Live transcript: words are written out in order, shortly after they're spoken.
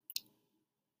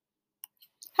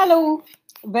Hello,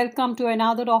 welcome to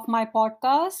another of my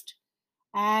podcast.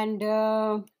 And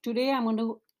today I'm going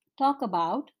to talk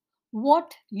about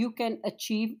what you can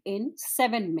achieve in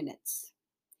 7 minutes.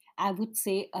 I would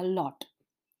say a lot.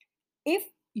 If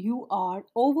you are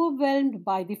overwhelmed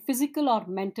by the physical or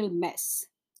mental mess,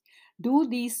 do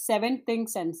these seven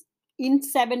things and in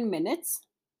 7 minutes,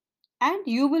 and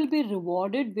you will be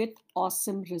rewarded with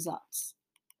awesome results.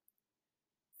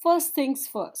 First things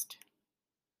first,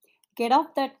 get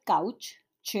off that couch,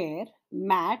 chair,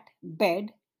 mat,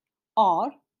 bed,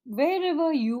 or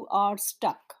wherever you are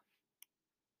stuck.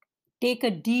 Take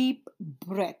a deep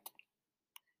breath.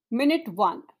 Minute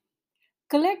 1.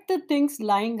 Collect the things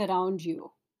lying around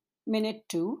you. Minute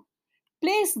 2.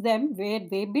 Place them where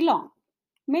they belong.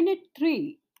 Minute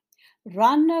 3.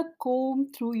 Run a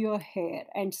comb through your hair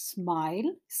and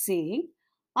smile, saying,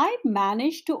 I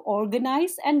managed to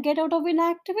organize and get out of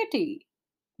inactivity.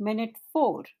 Minute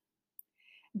 4.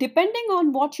 Depending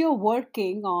on what you're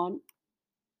working on,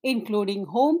 including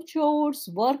home chores,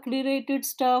 work related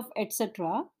stuff,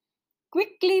 etc.,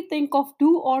 quickly think of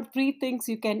 2 or 3 things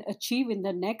you can achieve in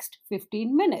the next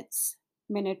 15 minutes.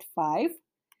 Minute 5.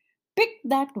 Pick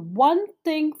that one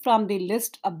thing from the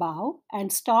list above and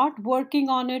start working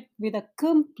on it with a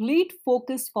complete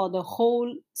focus for the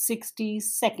whole 60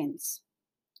 seconds.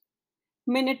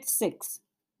 Minute 6.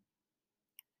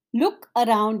 Look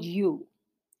around you,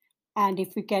 and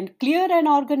if you can clear and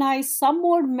organize some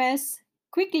more mess,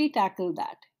 quickly tackle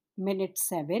that. Minute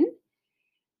 7.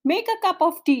 Make a cup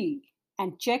of tea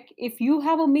and check if you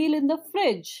have a meal in the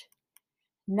fridge.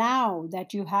 Now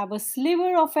that you have a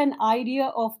sliver of an idea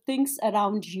of things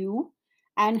around you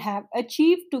and have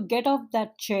achieved to get off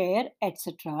that chair,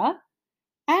 etc.,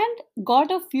 and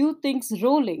got a few things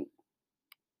rolling,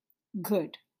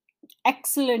 good,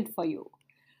 excellent for you.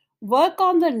 Work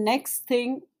on the next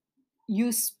thing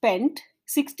you spent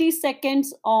 60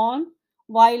 seconds on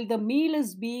while the meal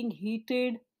is being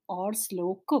heated or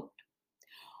slow cooked.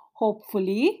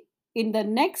 Hopefully, in the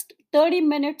next 30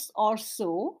 minutes or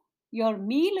so, your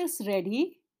meal is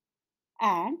ready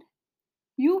and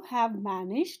you have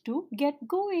managed to get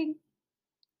going.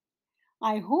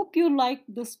 I hope you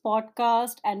liked this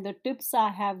podcast and the tips I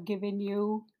have given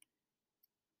you.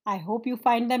 I hope you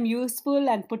find them useful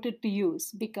and put it to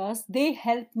use because they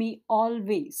help me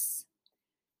always.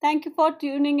 Thank you for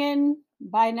tuning in.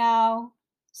 Bye now.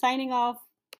 Signing off.